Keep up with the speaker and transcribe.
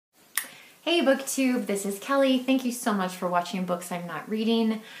Hey BookTube, this is Kelly. Thank you so much for watching Books I'm Not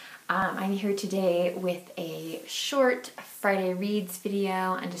Reading. I'm here today with a short Friday Reads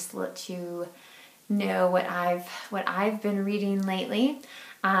video and just to let you know what I've been reading lately.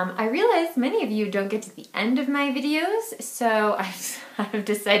 I realize many of you don't get to the end of my videos, so I've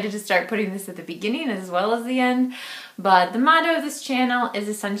decided to start putting this at the beginning as well as the end. But the motto of this channel is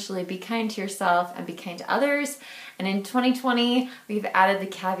essentially be kind to yourself and be kind to others. And in 2020, we've added the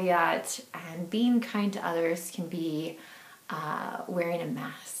caveat, and being kind to others can be wearing a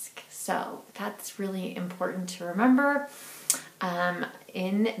mask. So that's really important to remember.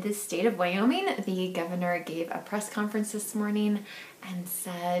 In the state of Wyoming, the governor gave a press conference this morning and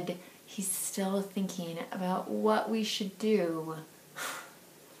said he's still thinking about what we should do.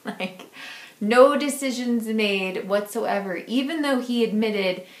 Like, no decisions made whatsoever, even though he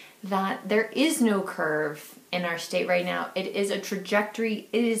admitted that there is no curve in our state right now. It is a trajectory.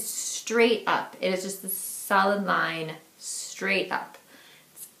 It is straight up. It is just a solid line straight up.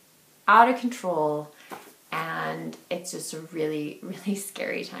 It's out of control, and it's just a really, really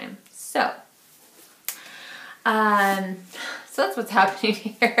scary time. So that's what's happening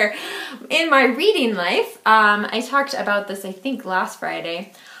here in my reading life. I talked about this, I think, last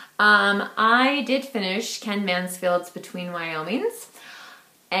Friday. I did finish Ken Mansfield's Between Wyomings,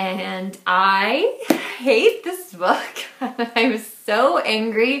 and I hate this book. I was so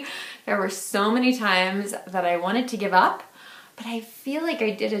angry. There were so many times that I wanted to give up, but I feel like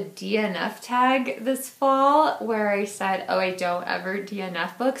I did a DNF tag this fall where I said, oh, I don't ever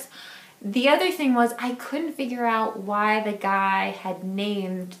DNF books. The other thing was I couldn't figure out why the guy had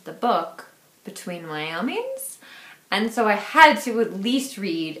named the book Between Wyomings. And so I had to at least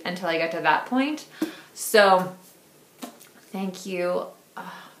read until I got to that point. So thank you.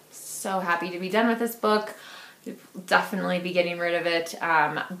 So happy to be done with this book. Definitely be getting rid of it.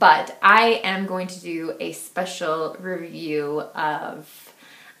 But I am going to do a special review of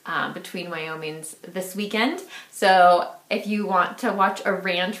Between Wyomings this weekend. So if you want to watch a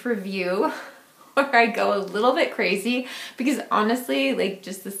rant review where I go a little bit crazy, because honestly, like,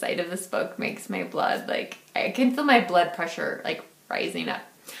 just the sight of this book makes my blood, like, I can feel my blood pressure, like, rising up.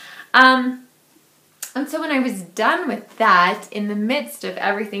 And so when I was done with that, in the midst of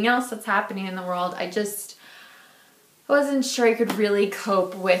everything else that's happening in the world, I just wasn't sure I could really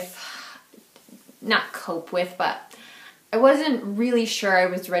but I wasn't really sure I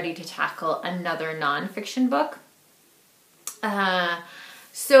was ready to tackle another nonfiction book.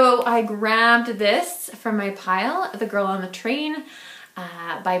 So I grabbed this from my pile, The Girl on the Train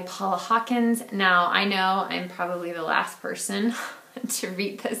by Paula Hawkins. Now, I know I'm probably the last person to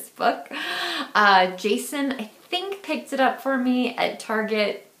read this book. Jason, I think, picked it up for me at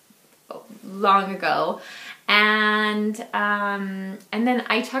Target long ago. And then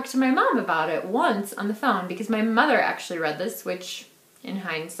I talked to my mom about it once on the phone because my mother actually read this, which in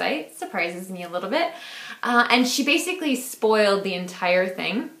hindsight surprises me a little bit. And she basically spoiled the entire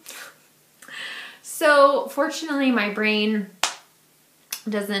thing. So fortunately, my brain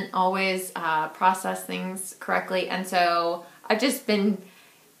doesn't always process things correctly. And so I've just been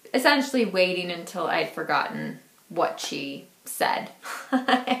essentially waiting until I'd forgotten what she said.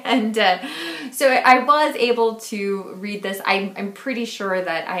 And so I was able to read this. I'm pretty sure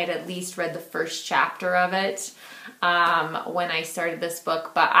that I had at least read the first chapter of it when I started this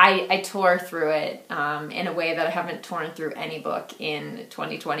book, but I tore through it in a way that I haven't torn through any book in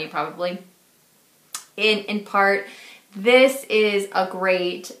 2020 probably. In part, this is a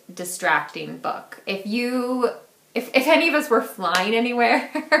great distracting book. If any of us were flying anywhere,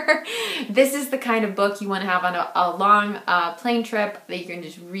 this is the kind of book you want to have on a long plane trip that you can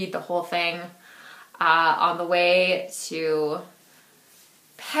just read the whole thing on the way to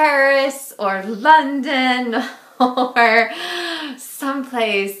Paris or London or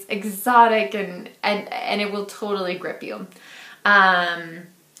someplace exotic, and it will totally grip you. I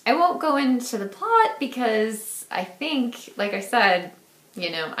won't go into the plot because I think, like I said, you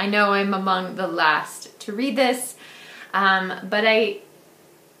know, I know I'm among the last to read this, but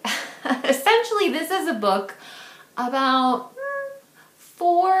essentially this is a book about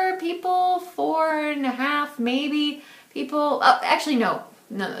 4 people, 4.5 maybe people. Oh, actually no,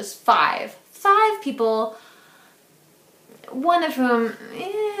 there's 5. 5 people, one of whom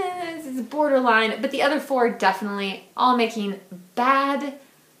is borderline, but the other 4 definitely all making bad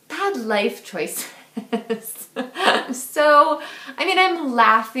life choices. So, I mean, I'm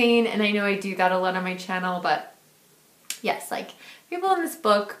laughing, and I know I do that a lot on my channel, but yes, like, people in this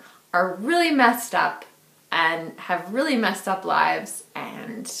book are really messed up and have really messed up lives,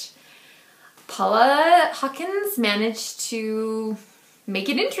 and Paula Hawkins managed to make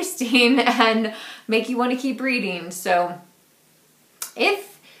it interesting and make you want to keep reading. So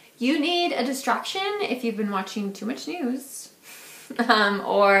if you need a distraction, if you've been watching too much news,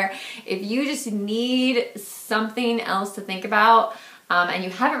 or if you just need something else to think about, and you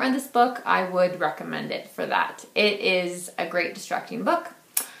haven't read this book, I would recommend it for that. It is a great distracting book.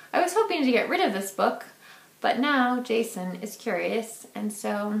 I was hoping to get rid of this book, but now Jason is curious, and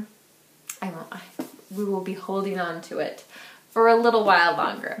so we will be holding on to it for a little while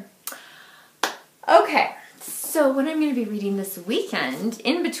longer. Okay, so what I'm going to be reading this weekend,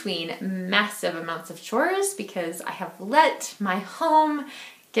 in between massive amounts of chores, because I have let my home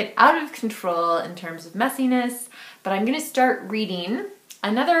get out of control in terms of messiness, but I'm going to start reading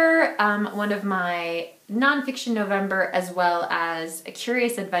another one of my nonfiction November, as well as a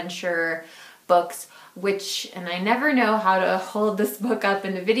curious adventure books, and I never know how to hold this book up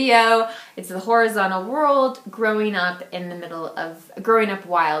in a video. It's The Horizontal World, Growing Up Wild, in the middle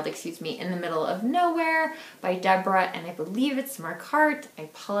of nowhere, by Debra, and I believe it's Marquart. I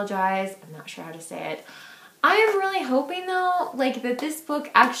apologize, I'm not sure how to say it. I am really hoping though, that this book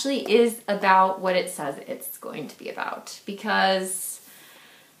actually is about what it says it's going to be about, because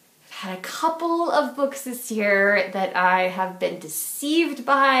I've had a couple of books this year that I have been deceived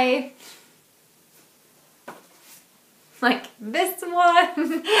by, like this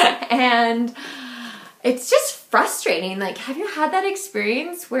one, and it's just frustrating. Have you had that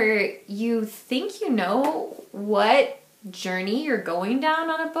experience where you think you know what journey you're going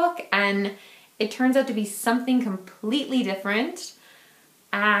down on a book, and it turns out to be something completely different?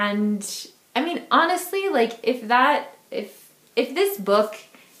 And I mean, honestly, if this book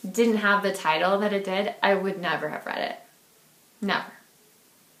didn't have the title that it did, I would never have read it. Never.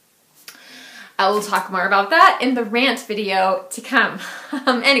 I will talk more about that in the rant video to come.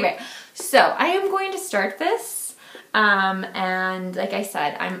 Anyway, so I am going to start this, and like I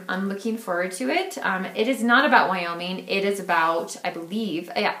said, I'm looking forward to it. It is not about Wyoming. It is about, I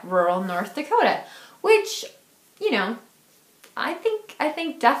believe, rural North Dakota, which, I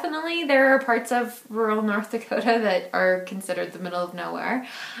think definitely there are parts of rural North Dakota that are considered the middle of nowhere.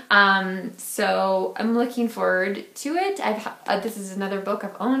 So I'm looking forward to it. This is another book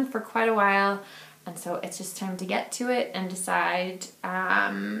I've owned for quite a while, and so it's just time to get to it and decide,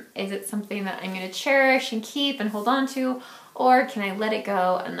 is it something that I'm going to cherish and keep and hold on to, or can I let it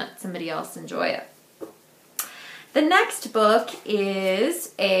go and let somebody else enjoy it? The next book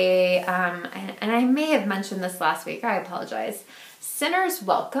is and I may have mentioned this last week, I apologize, Sinner's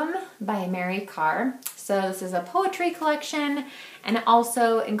Welcome by Mary Karr. So this is a poetry collection, and it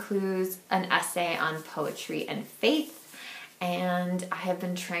also includes an essay on poetry and faith. And I have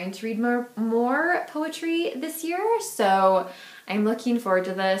been trying to read more poetry this year, so I'm looking forward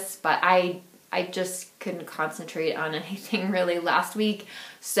to this, but I just couldn't concentrate on anything really last week.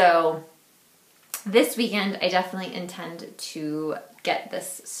 So this weekend, I definitely intend to get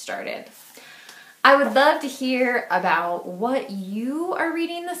this started. I would love to hear about what you are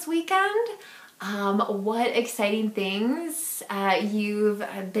reading this weekend, what exciting things you've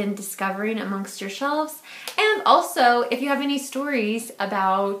been discovering amongst your shelves, and also if you have any stories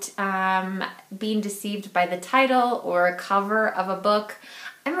about being deceived by the title or cover of a book.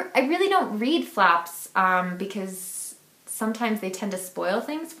 I really don't read flaps because sometimes they tend to spoil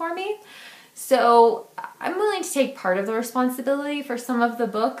things for me. So I'm willing to take part of the responsibility for some of the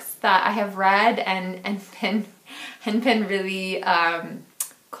books that I have read and been really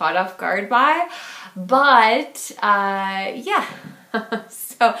caught off guard by. But yeah,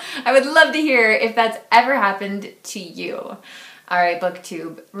 so I would love to hear if that's ever happened to you. All right,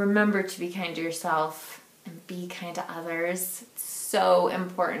 BookTube, remember to be kind to yourself and be kind to others. It's so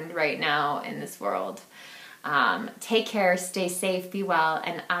important right now in this world. Take care, stay safe, be well,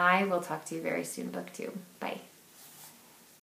 and I will talk to you very soon, BookTube. Bye.